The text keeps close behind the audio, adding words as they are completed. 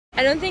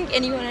I don't think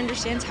anyone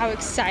understands how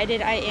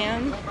excited I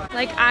am.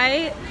 Like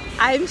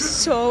I'm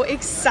so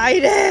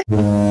excited.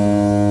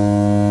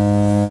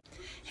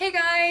 Hey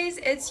guys,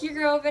 it's your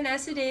girl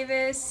Vanessa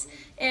Davis,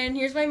 and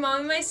here's my mom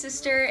and my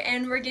sister,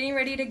 and we're getting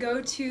ready to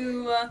go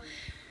to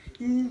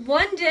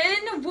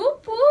London,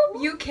 whoop whoop,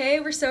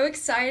 UK. We're so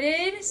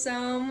excited,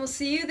 so we'll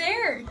see you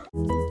there.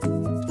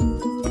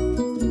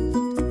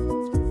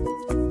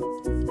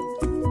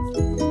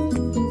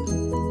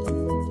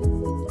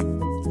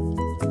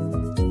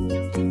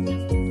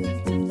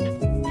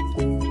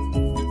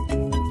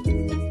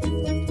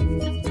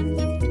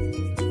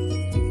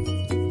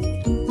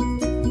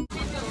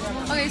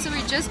 Okay, so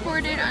we just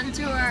boarded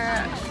onto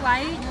our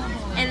flight,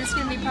 and it's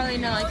gonna be probably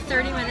another like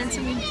 30 minutes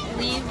when we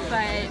leave,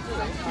 but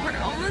we're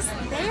almost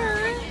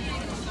there.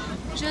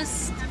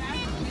 Just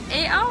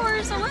 8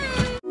 hours away.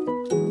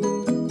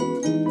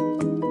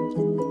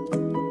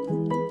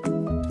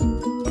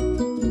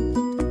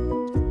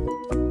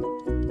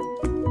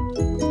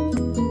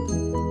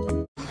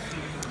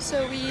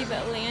 So we've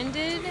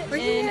landed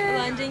in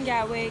London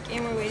Gatwick,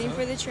 and we're waiting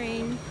for the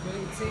train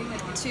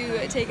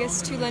to take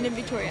us to London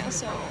Victoria.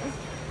 So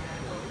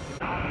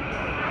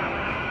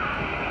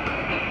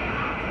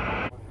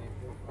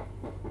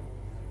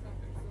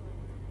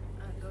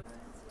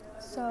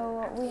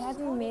we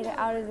haven't made it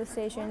out of the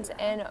stations,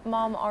 and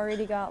Mom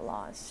already got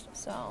lost,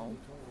 so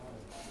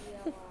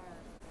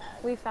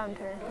we found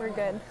her. We're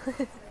good.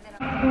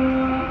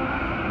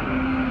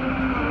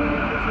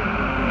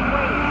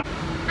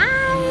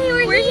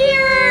 Hi, we're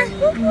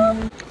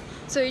here!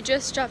 So we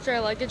just dropped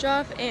our luggage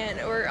off, and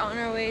we're on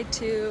our way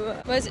to,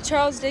 was it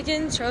Charles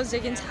Dickens? Charles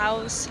Dickens'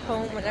 house,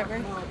 home,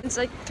 whatever. It's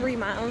like 3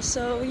 miles,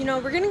 so you know,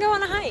 we're gonna go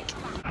on a hike.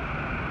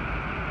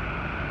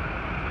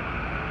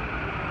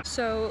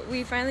 So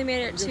we finally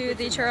made it to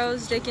the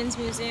Charles Dickens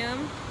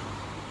Museum,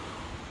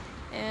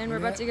 and we're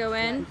about to go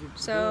in,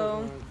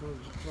 so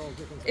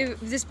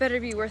this better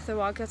be worth the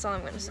walk, that's all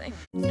I'm gonna say.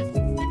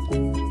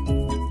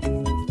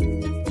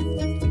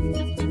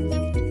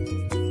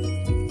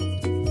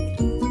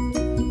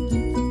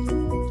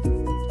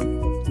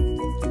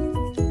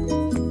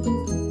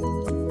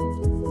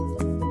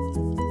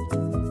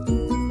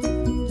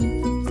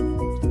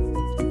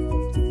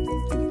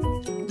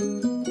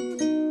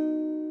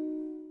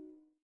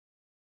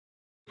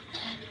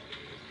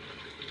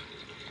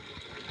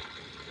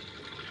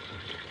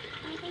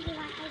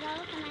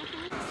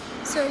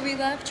 So we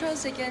left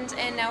Charles Dickens,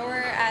 and now we're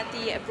at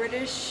the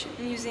British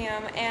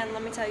Museum, and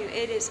let me tell you,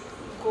 it is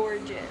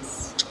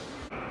gorgeous.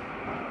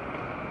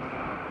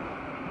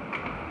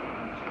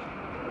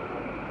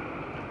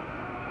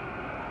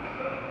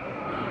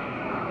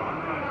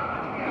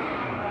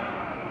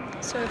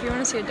 So if you want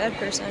to see a dead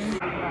person.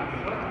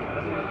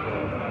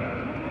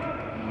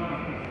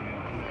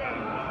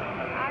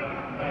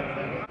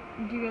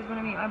 Do you guys want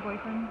to meet my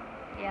boyfriend?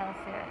 Yeah,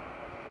 let's do it.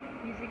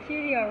 He's a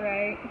cutie,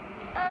 alright.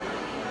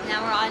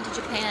 Now we're on to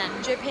Japan.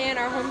 Japan,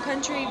 our home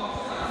country,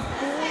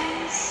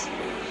 boys.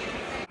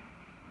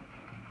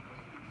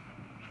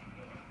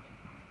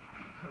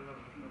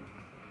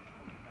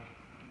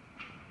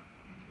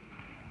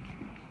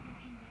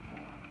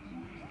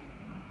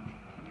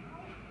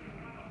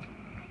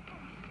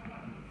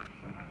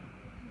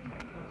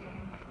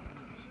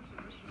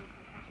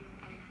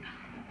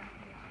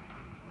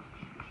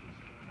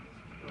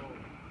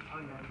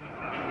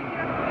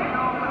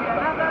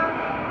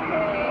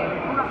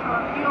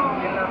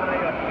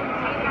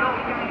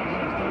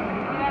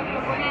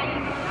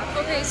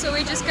 Okay, so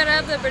we just got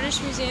out of the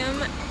British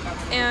Museum,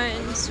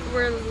 and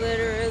we're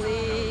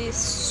literally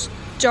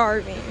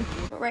starving.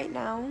 Right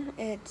now,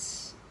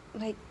 it's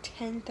like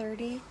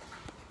 10:30,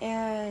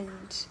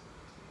 and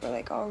we're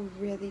like all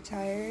really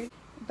tired.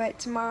 But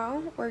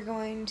tomorrow, we're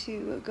going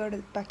to go to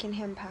the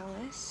Buckingham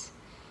Palace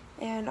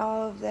and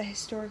all of the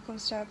historical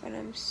stuff, and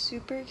I'm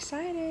super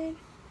excited.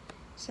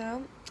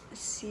 So,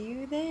 see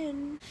you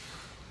then.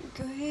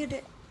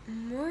 Good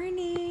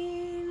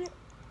morning.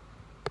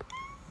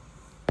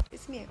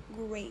 It's gonna be a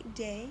great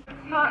day.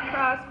 Hot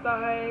cross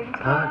buns.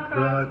 Hot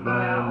cross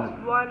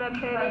buns. 1 a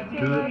penny,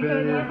 2 a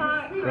penny.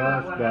 hot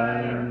Cross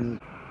buns.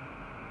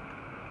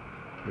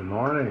 Good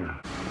morning.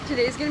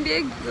 Today's gonna be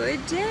a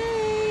good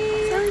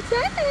day. So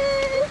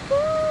excited!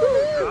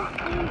 Woo-hoo.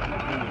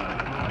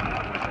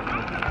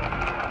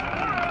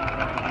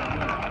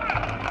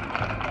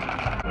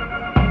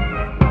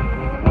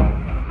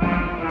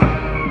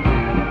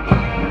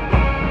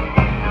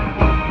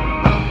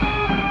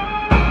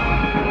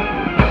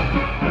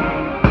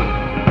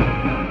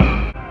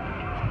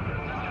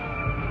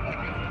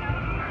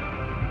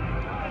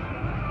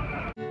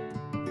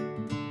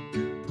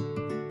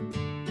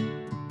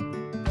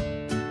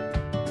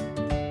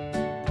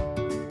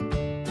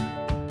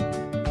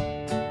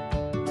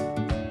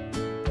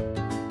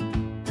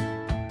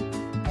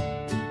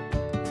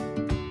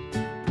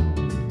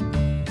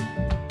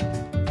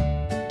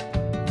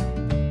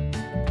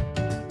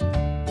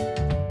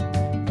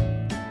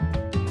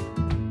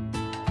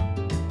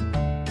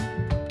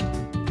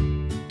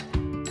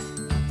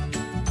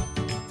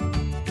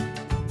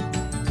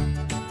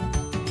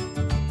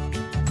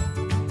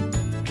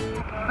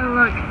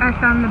 Look, I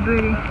found the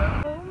booty.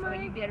 Oh my.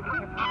 You better be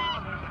careful.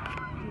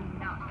 Do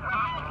not.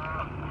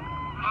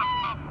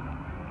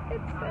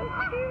 It's so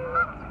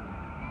cute.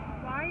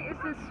 Why is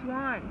this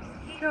swan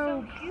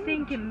so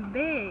stinking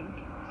big?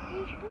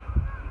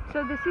 So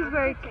this is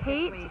where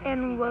Kate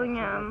and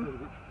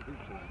William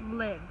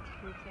lived.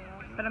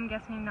 But I'm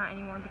guessing not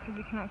anymore because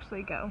we can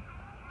actually go.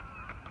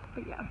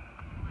 But yeah.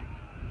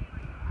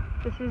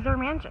 This is their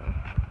mansion.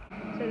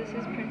 So this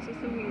is Princess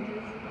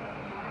Louise's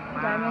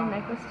diamond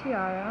necklace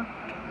tiara.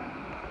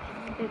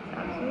 It's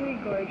absolutely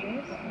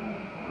gorgeous.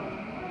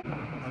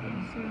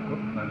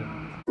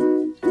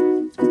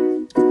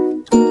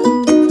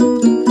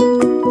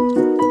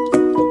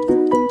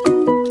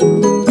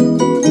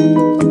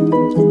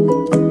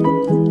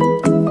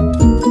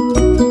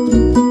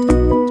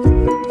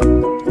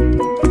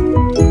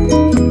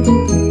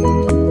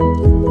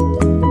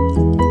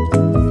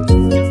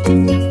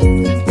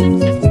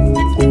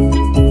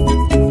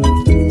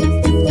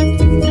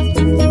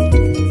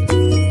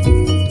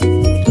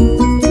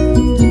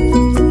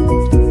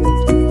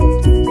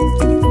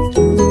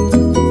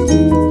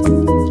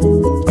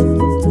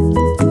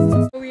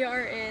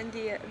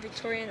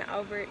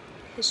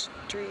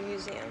 History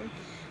Museum.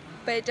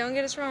 But don't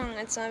get us wrong,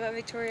 it's not about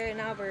Victoria and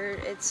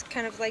Albert. It's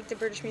kind of like the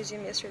British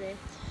Museum yesterday.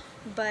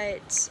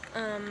 But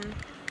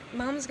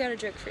Mom's got a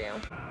joke for you.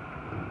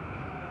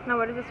 Now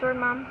what is the sword,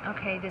 Mom?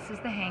 Okay, this is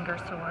the hanger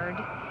sword.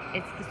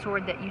 It's the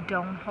sword that you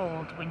don't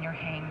hold when you're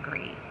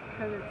hangry.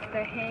 Because it's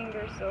the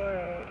hanger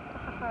sword.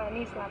 Haha,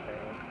 knee slapper.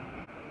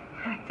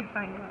 I have to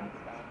find one.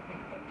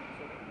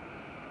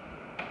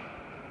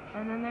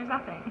 And then there's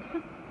nothing.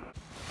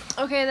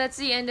 Okay, that's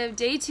the end of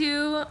day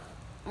 2.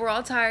 We're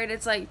all tired.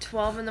 It's like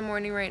 12 in the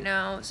morning right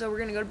now. So we're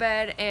going to go to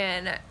bed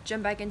and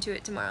jump back into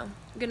it tomorrow.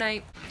 Good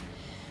night.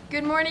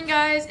 Good morning,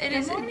 guys. It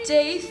is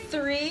day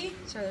 3.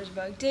 Sorry, there's a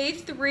bug. Day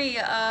 3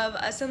 of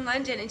us in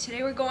London. And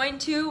today we're going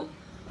to...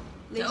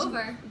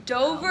 Dover.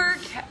 Dover.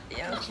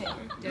 Yeah, okay.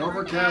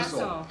 Dover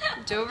Castle.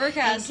 Dover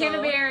Castle. In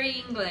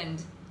Canterbury,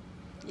 England.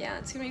 Yeah,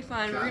 it's going to be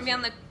fun. We're going to be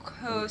on the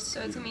coast,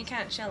 so it's going to be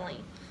kind of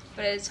chilly.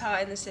 But it's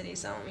hot in the city,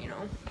 so, you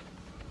know.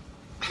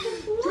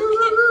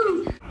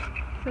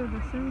 So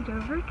this is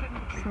Dover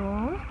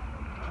Castle.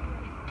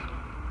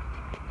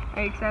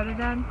 Are you excited,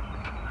 Dad?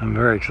 I'm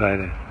very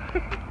excited.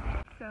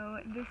 So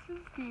this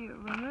is the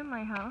Roman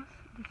lighthouse.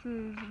 This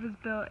was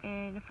built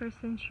in the 1st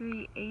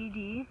century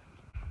AD.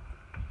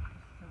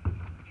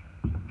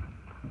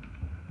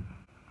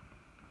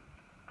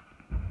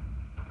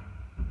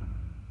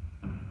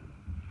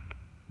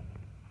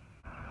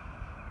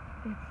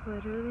 It's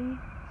literally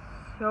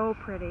so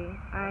pretty.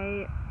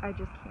 I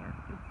just can't.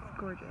 It's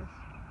gorgeous.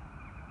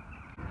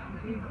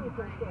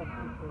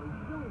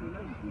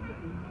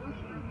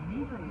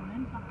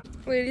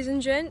 Ladies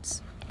and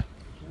gents,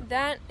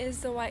 that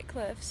is the White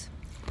Cliffs.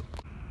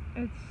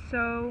 It's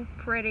so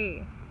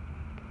pretty.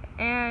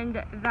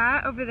 And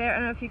that over there, I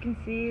don't know if you can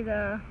see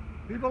the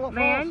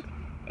land,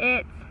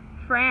 it's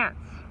France.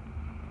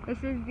 This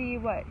is the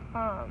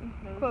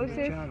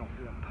closest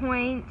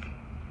point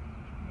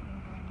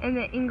in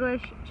the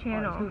English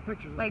Channel.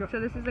 Like, so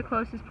this is the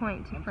closest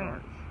point to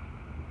France.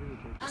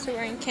 So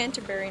we're in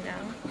Canterbury now,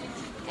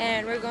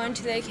 and we're going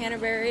to the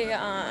Canterbury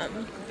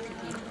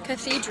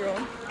Cathedral.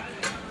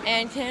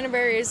 And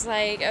Canterbury is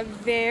like a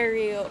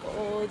very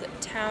old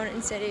town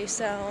and city,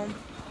 so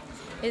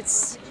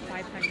it's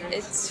 500.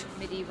 It's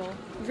medieval.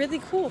 really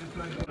cool. So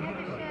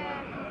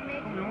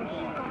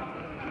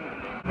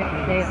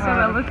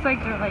it looks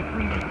like they're like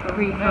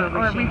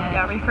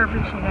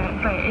refurbishing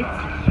it, but it's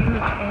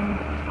huge and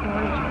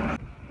gorgeous.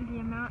 The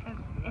amount of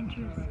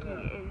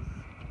intricacy is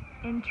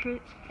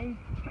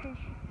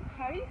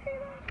how do you say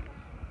that?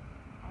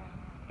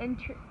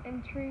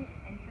 Intricate?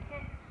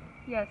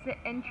 Yes, the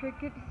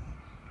intricacy.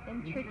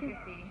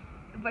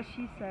 What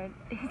she said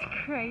is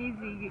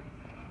crazy.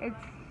 It's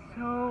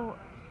so,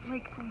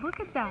 like, look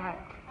at that.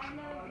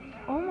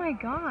 Oh my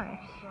gosh.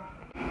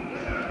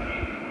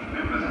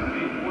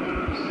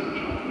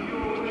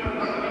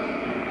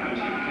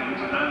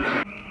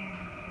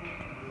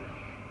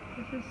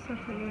 This is so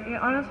pretty. It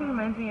honestly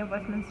reminds me of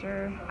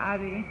Westminster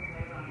Abbey.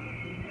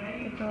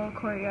 It's a little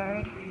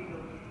courtyard.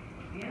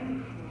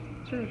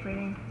 It's really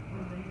pretty.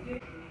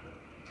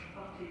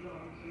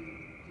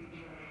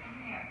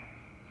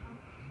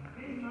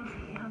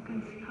 How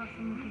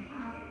someone can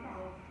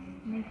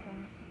make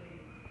that.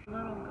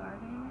 Little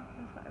garden.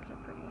 Those flowers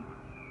are pretty.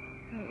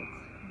 But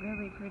it's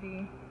really pretty.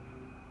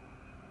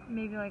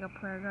 Maybe like a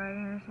prayer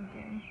garden or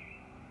something.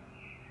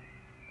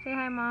 Say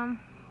hi, Mom.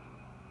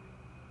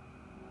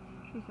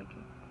 She's so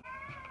cute.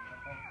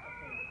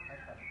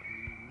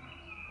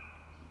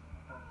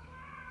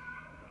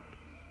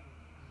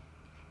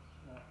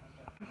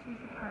 This is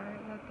the part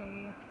that they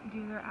do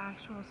their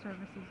actual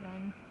services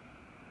in,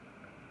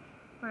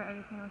 where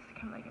everything else is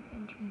kind of like an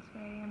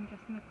entranceway. I'm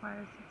guessing the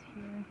choir sits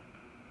here.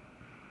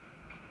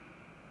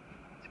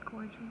 It's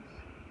gorgeous.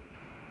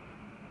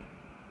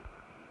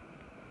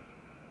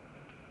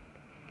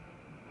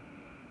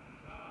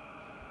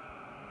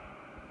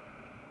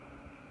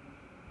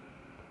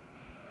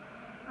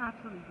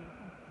 Absolutely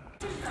beautiful.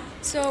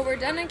 So we're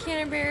done in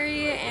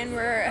Canterbury and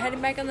we're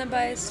heading back on the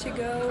bus to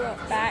go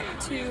back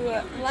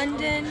to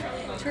London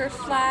to her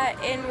flat,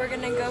 and we're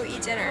gonna go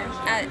eat dinner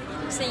at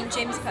St.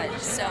 James Pudge.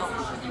 So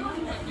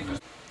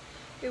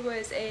it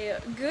was a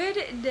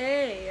good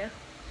day.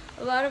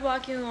 A lot of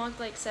walking. We walked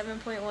like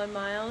 7.1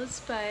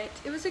 miles, but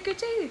it was a good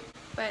day.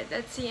 But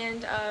that's the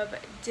end of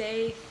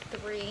day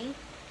 3.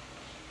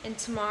 And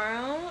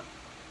tomorrow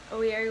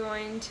we are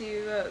going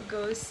to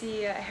go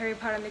see Harry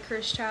Potter and the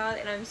Cursed Child,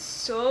 and I'm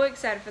so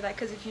excited for that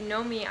because if you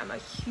know me, I'm a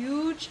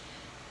huge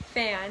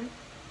fan.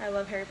 I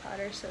love Harry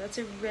Potter, so that's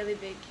a really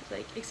big,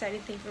 like,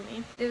 exciting thing for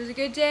me. It was a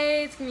good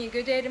day. It's gonna be a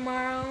good day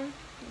tomorrow.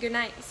 Good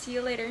night. See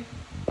you later.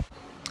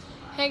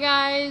 Hey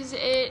guys,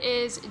 it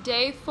is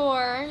day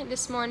 4.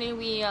 This morning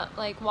we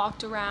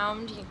walked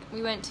around.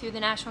 We went to the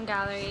National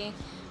Gallery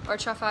or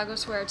Trafalgar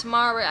Square.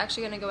 Tomorrow we're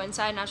actually gonna go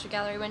inside National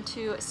Gallery. Went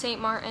to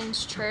St.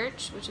 Martin's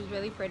Church, which was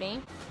really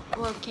pretty.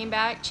 We came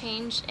back,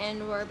 changed,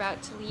 and we're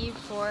about to leave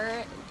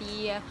for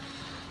the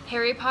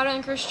Harry Potter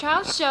and Cursed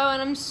Child show,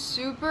 and I'm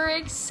super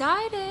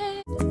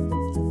excited.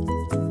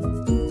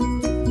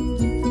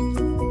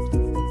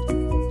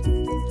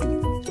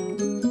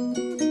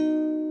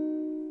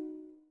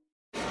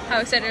 How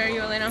excited are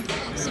you, Elena?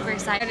 Super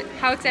excited.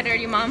 How excited are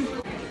you, Mom?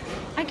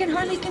 I can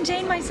hardly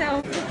contain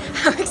myself.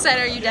 How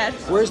excited are you, Dad?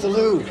 Where's the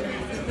lube?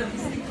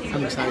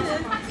 I'm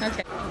excited.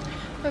 Okay.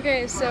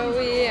 Okay, so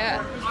we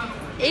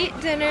ate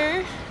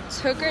dinner,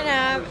 took a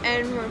nap,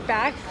 and we're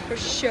back for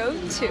show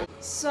 2.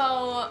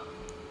 So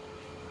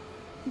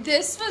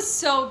this was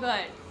so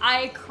good.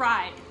 I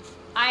cried.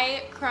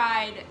 I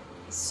cried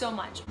so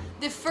much.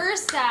 The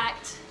first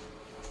act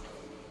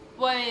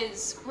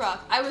was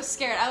rough. I was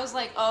scared. I was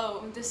like,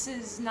 oh, this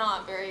is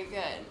not very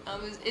good.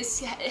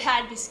 It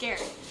had me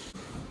scared.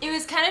 It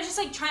was kind of just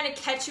like trying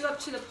to catch you up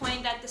to the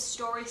point that the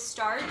story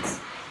starts,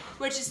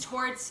 which is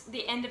towards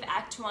the end of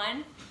Act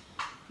 1.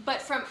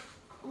 But from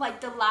like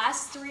the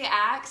last 3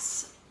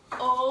 acts,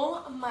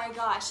 oh my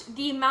gosh,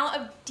 the amount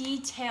of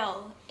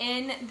detail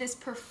in this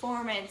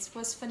performance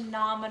was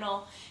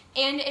phenomenal.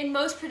 And in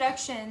most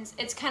productions,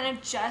 it's kind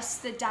of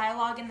just the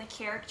dialogue and the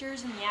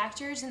characters and the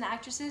actors and the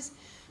actresses.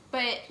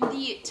 But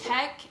the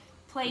tech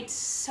played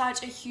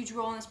such a huge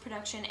role in this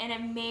production, and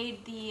it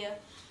made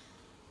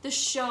the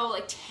show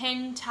like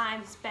 10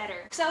 times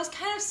better. Because I was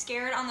kind of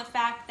scared on the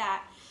fact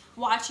that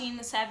watching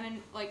the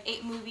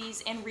 8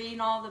 movies and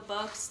reading all the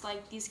books,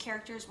 like these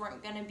characters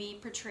weren't gonna be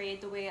portrayed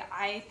the way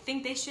I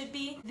think they should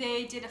be.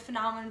 They did a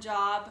phenomenal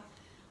job.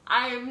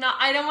 I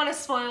don't want to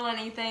spoil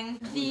anything.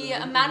 The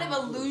amount of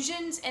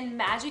illusions and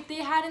magic they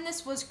had in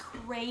this was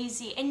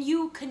crazy, and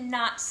you could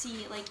not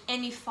see like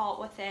any fault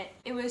with it.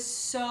 It was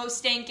so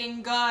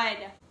stinking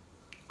good.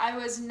 I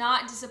was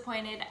not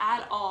disappointed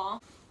at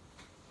all.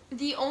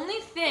 The only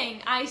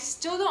thing I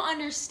still don't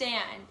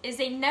understand is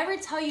they never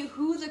tell you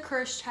who the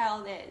Cursed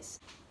Child is.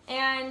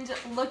 And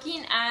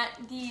looking at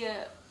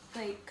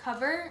the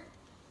cover,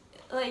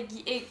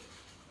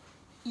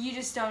 you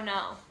just don't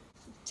know.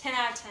 10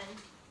 out of 10.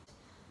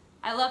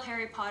 I love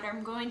Harry Potter.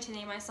 I'm going to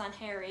name my son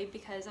Harry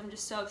because I'm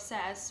just so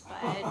obsessed,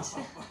 but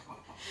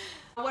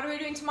what are we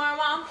doing tomorrow,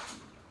 Mom?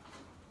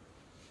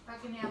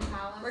 Buckingham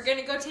Palace. We're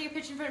gonna go take a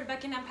picture in front of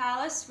Buckingham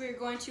Palace. We're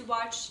going to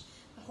watch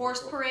the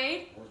horse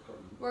parade.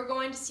 We're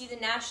going to see the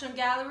National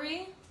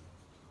Gallery.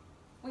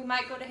 We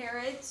might go to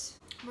Harrods.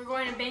 We're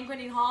going to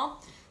Banqueting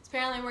Hall. It's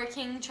apparently where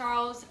King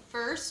Charles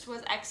I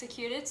was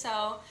executed,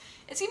 so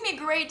it's gonna be a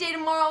great day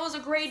tomorrow. It was a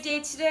great day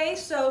today,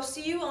 so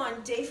see you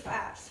on day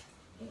 5.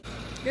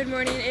 Good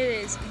morning, it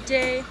is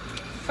day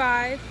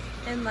 5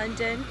 in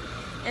London,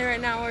 and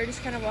right now we're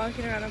just kind of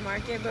walking around the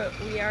market, but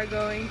we are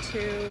going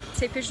to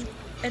take pictures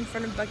in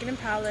front of Buckingham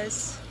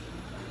Palace,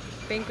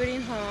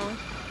 Banqueting Hall,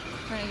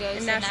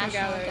 and National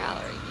Gallery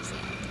Museum.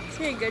 It's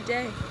gonna be a good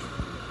day.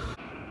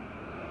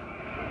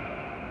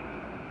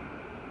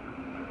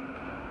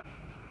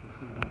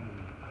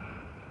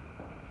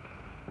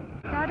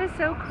 That is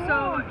so cool.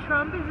 So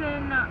Trump is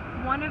in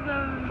one of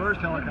the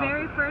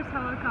very first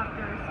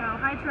helicopters. So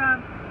hi,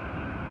 Trump.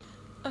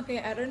 Okay,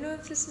 I don't know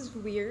if this is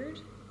weird,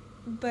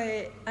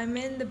 but I'm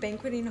in the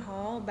Banqueting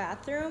Hall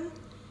bathroom,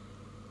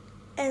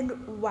 and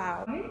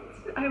wow.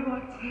 I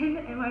walked in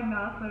and my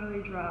mouth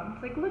literally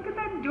dropped. Like, look at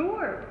that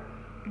door.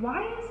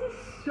 Why is this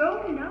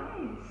so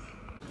nice?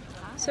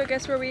 So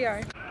guess where we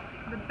are?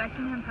 The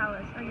Buckingham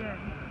Palace again.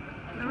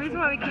 The reason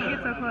why we can't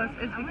get so close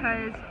is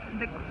because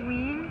the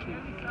Queen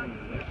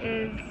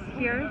is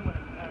here,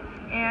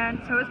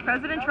 and so is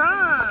President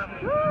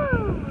Trump. Woo!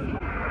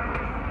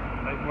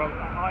 Well,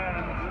 I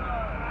am.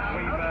 There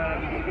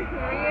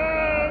he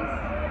is.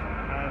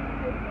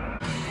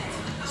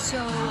 So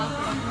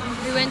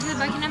we went to the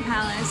Buckingham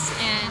Palace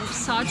and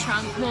saw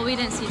Trump. Well, we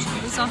didn't see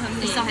Trump. We saw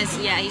him. He saw his,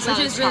 yeah, he saw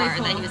which his was really car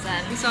cool. that he was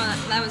in. We saw that.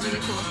 That was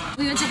really cool.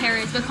 We went to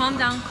Harrods, but calm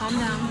down, calm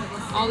down.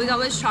 All we got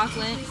was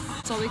chocolate.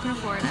 That's all we can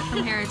afford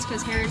from Harrods,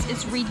 because Harrods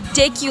is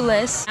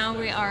ridiculous. Now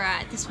we are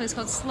at this place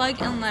called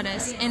Slug and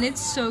Lettuce, and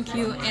it's so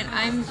cute, and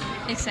I'm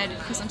excited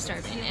because I'm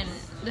starving, and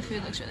the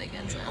food looks really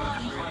good. So.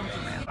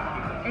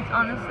 It's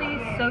honestly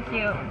so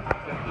cute.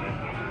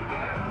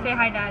 Say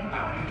hi,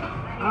 Dad.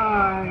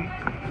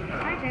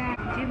 Hi, Jack.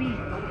 Jimmy.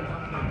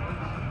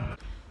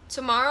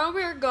 Tomorrow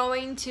we're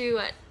going to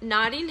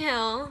Notting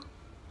Hill,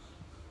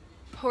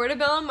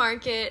 Portobello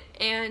Market,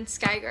 and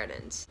Sky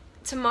Gardens.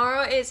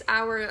 Tomorrow is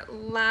our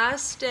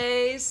last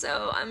day,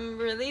 so I'm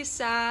really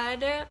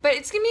sad, but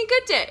it's gonna be a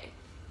good day.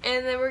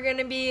 And then we're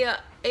gonna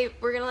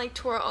like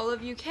tour all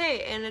of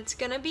UK, and it's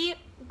gonna be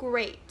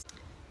great.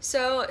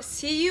 So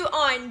see you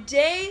on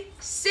day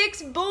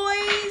 6,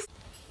 boys.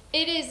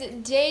 It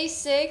is day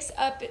 6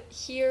 up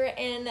here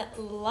in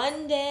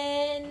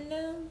London.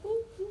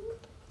 Whoop,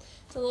 whoop.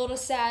 It's a little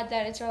sad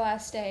that it's our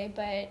last day,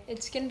 but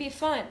it's gonna be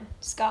fun.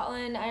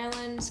 Scotland,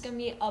 Ireland, it's gonna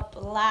be a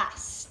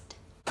blast.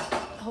 I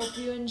hope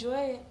you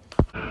enjoy it.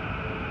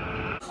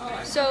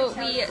 So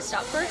we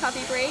stopped for a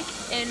coffee break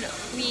and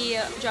we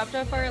dropped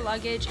off our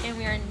luggage, and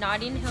we are in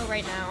Notting Hill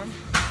right now,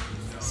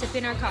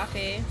 sipping our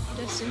coffee,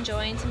 just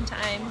enjoying some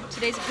time.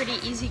 Today's a pretty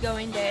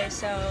easygoing day,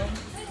 so.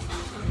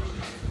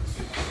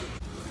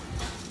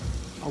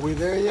 Are we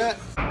there yet?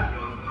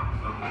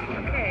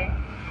 Okay,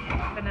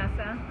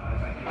 Vanessa.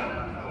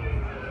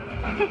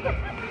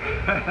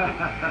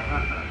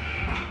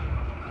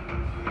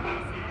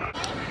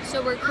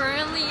 So we're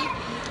currently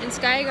in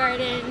Sky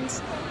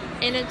Gardens,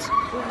 and it's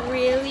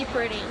really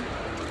pretty.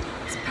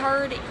 It's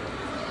party.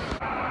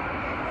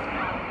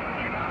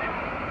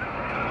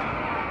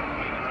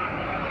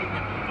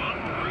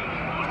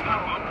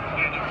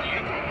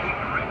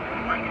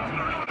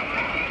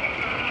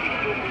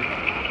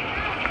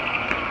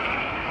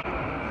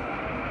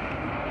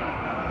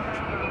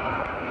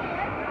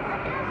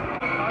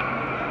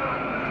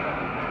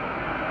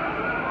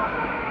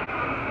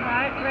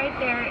 That right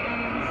there is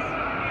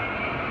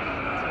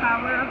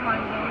Tower of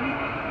London,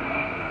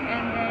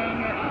 and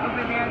then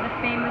over there the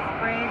famous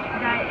bridge,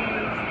 that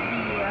is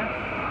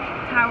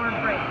the Tower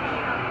Bridge.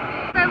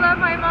 I love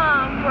my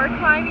mom. We're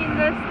climbing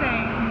this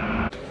thing.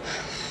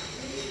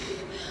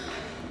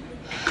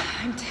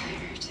 I'm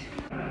tired.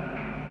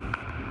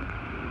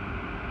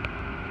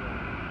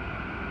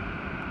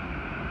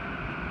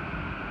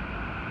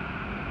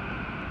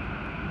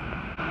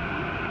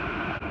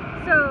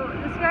 So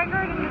the Sky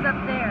Garden is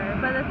up there,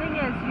 but the thing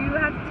is you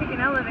have to take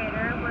an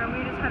elevator where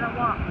we just had to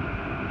walk.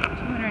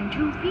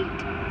 202 feet.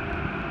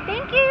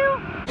 Thank you.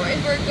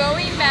 We're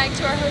going back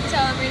to our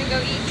hotel, and we're gonna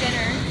go eat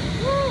dinner.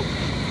 Woo!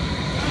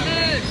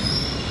 Food.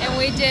 And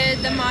we did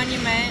the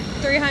monument,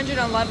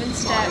 311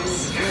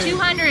 steps.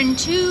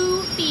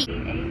 202 feet. 8.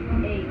 We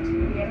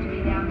have to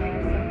be down there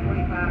at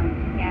 7:45.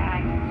 Yeah.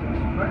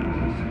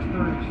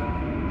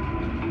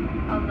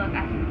 Oh look,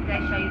 did I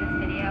show you this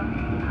video?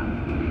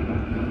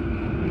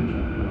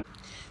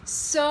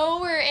 So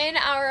we're in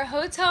our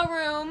hotel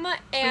room,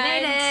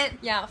 and made it.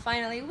 Yeah,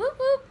 finally. Whoop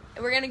whoop.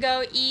 We're gonna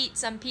go eat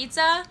some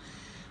pizza,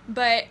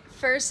 but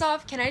first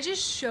off, can I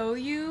just show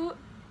you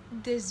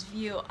this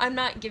view? I'm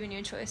not giving you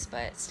a choice,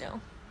 but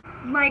still.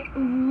 Like,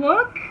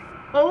 look.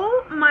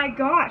 Oh my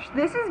gosh,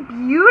 this is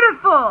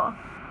beautiful.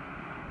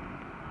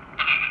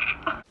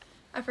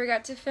 I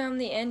forgot to film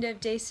the end of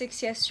day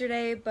 6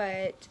 yesterday,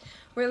 but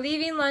we're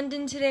leaving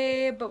London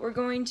today, but we're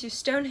going to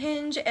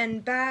Stonehenge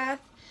and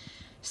Bath.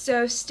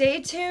 So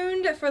stay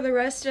tuned for the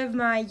rest of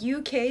my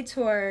UK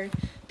tour.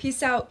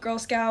 Peace out, Girl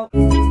Scout.